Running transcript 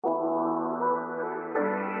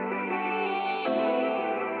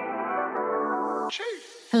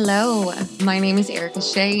Hello, my name is Erica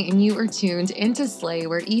Shea, and you are tuned into Slay,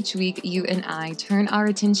 where each week you and I turn our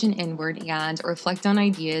attention inward and reflect on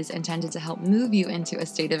ideas intended to help move you into a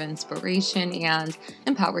state of inspiration and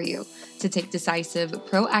empower you to take decisive,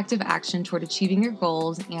 proactive action toward achieving your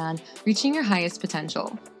goals and reaching your highest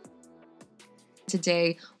potential.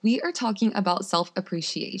 Today, we are talking about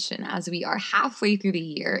self-appreciation as we are halfway through the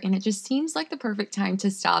year, and it just seems like the perfect time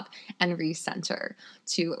to stop and recenter,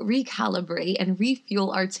 to recalibrate and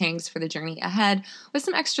refuel our tanks for the journey ahead with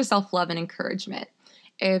some extra self-love and encouragement.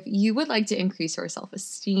 If you would like to increase your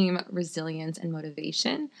self-esteem, resilience, and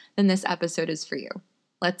motivation, then this episode is for you.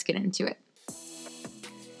 Let's get into it.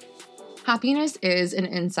 Happiness is an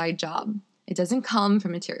inside job. It doesn't come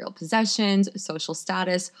from material possessions, social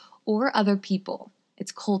status, or other people.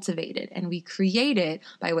 It's cultivated, and we create it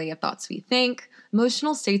by way of thoughts we think,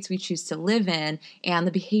 emotional states we choose to live in, and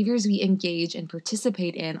the behaviors we engage and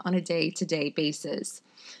participate in on a day-to-day basis.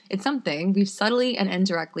 It's something we've subtly and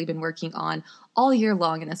indirectly been working on all year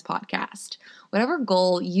long in this podcast. Whatever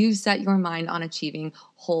goal you set your mind on achieving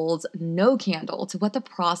holds no candle to what the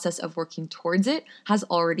process of working towards it has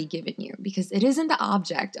already given you, because it isn't the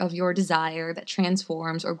object of your desire that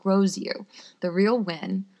transforms or grows you. The real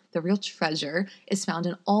win, the real treasure, is found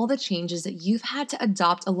in all the changes that you've had to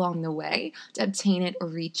adopt along the way to obtain it or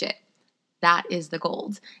reach it. That is the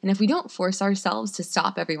gold. And if we don't force ourselves to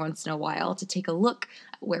stop every once in a while to take a look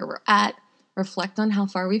at where we're at, reflect on how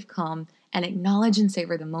far we've come, and acknowledge and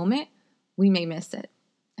savor the moment, we may miss it.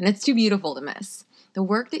 And it's too beautiful to miss. The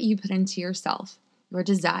work that you put into yourself, your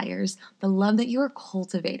desires, the love that you are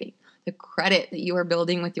cultivating, the credit that you are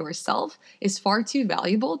building with yourself is far too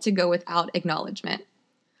valuable to go without acknowledgement.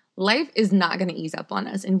 Life is not going to ease up on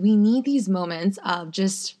us, and we need these moments of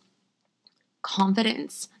just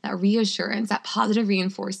confidence, that reassurance, that positive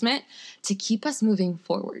reinforcement to keep us moving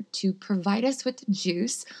forward, to provide us with the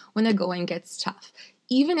juice when the going gets tough,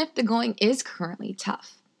 even if the going is currently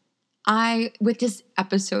tough. I, with this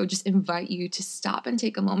episode, just invite you to stop and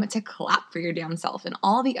take a moment to clap for your damn self and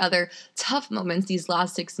all the other tough moments these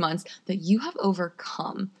last 6 months that you have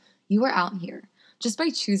overcome. You are out here. Just by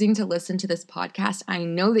choosing to listen to this podcast, I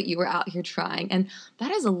know that you are out here trying, and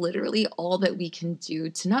that is literally all that we can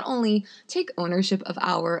do to not only take ownership of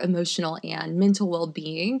our emotional and mental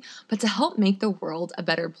well-being, but to help make the world a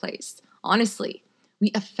better place. Honestly,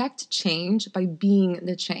 we affect change by being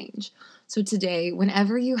the change. So today,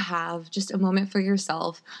 whenever you have just a moment for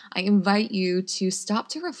yourself, I invite you to stop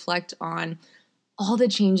to reflect on all the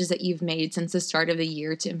changes that you've made since the start of the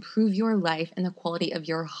year to improve your life and the quality of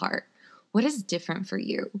your heart. What is different for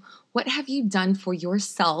you? What have you done for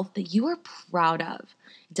yourself that you are proud of?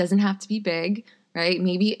 It doesn't have to be big, right?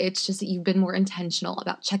 Maybe it's just that you've been more intentional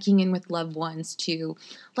about checking in with loved ones to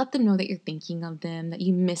let them know that you're thinking of them, that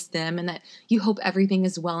you miss them, and that you hope everything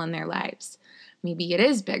is well in their lives. Maybe it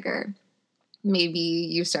is bigger. Maybe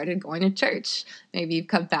you started going to church. Maybe you've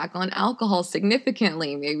cut back on alcohol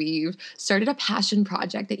significantly. Maybe you've started a passion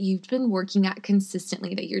project that you've been working at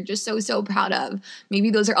consistently that you're just so proud of.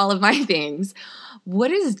 Maybe those are all of my things.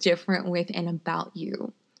 What is different with and about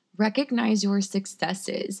you? Recognize your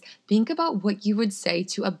successes. Think about what you would say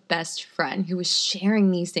to a best friend who is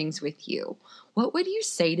sharing these things with you. What would you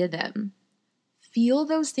say to them? Feel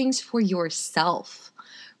those things for yourself.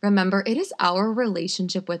 Remember, it is our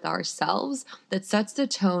relationship with ourselves that sets the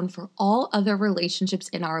tone for all other relationships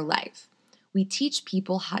in our life. We teach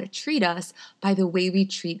people how to treat us by the way we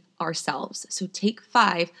treat ourselves. So take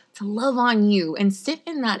 5 to love on you and sit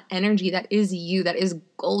in that energy that is you, that is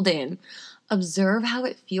golden. Observe how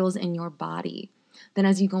it feels in your body. Then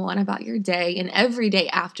as you go on about your day and every day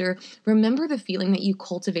after, remember the feeling that you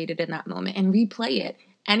cultivated in that moment and replay it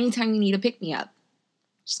anytime you need a pick-me-up.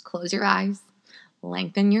 Just close your eyes.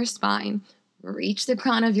 Lengthen your spine, reach the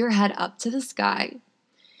crown of your head up to the sky.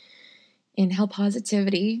 Inhale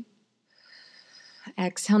positivity,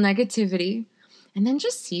 exhale negativity, and then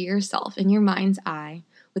just see yourself in your mind's eye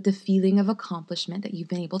with the feeling of accomplishment that you've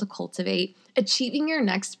been able to cultivate, achieving your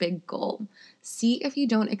next big goal. See if you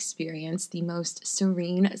don't experience the most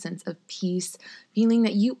serene sense of peace, feeling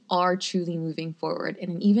that you are truly moving forward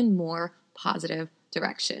in an even more positive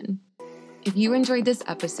direction. If you enjoyed this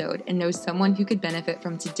episode and know someone who could benefit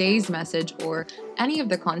from today's message or any of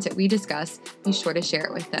the content we discuss, be sure to share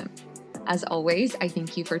it with them. As always, I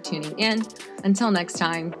thank you for tuning in. Until next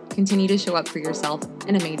time, continue to show up for yourself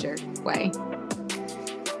in a major way.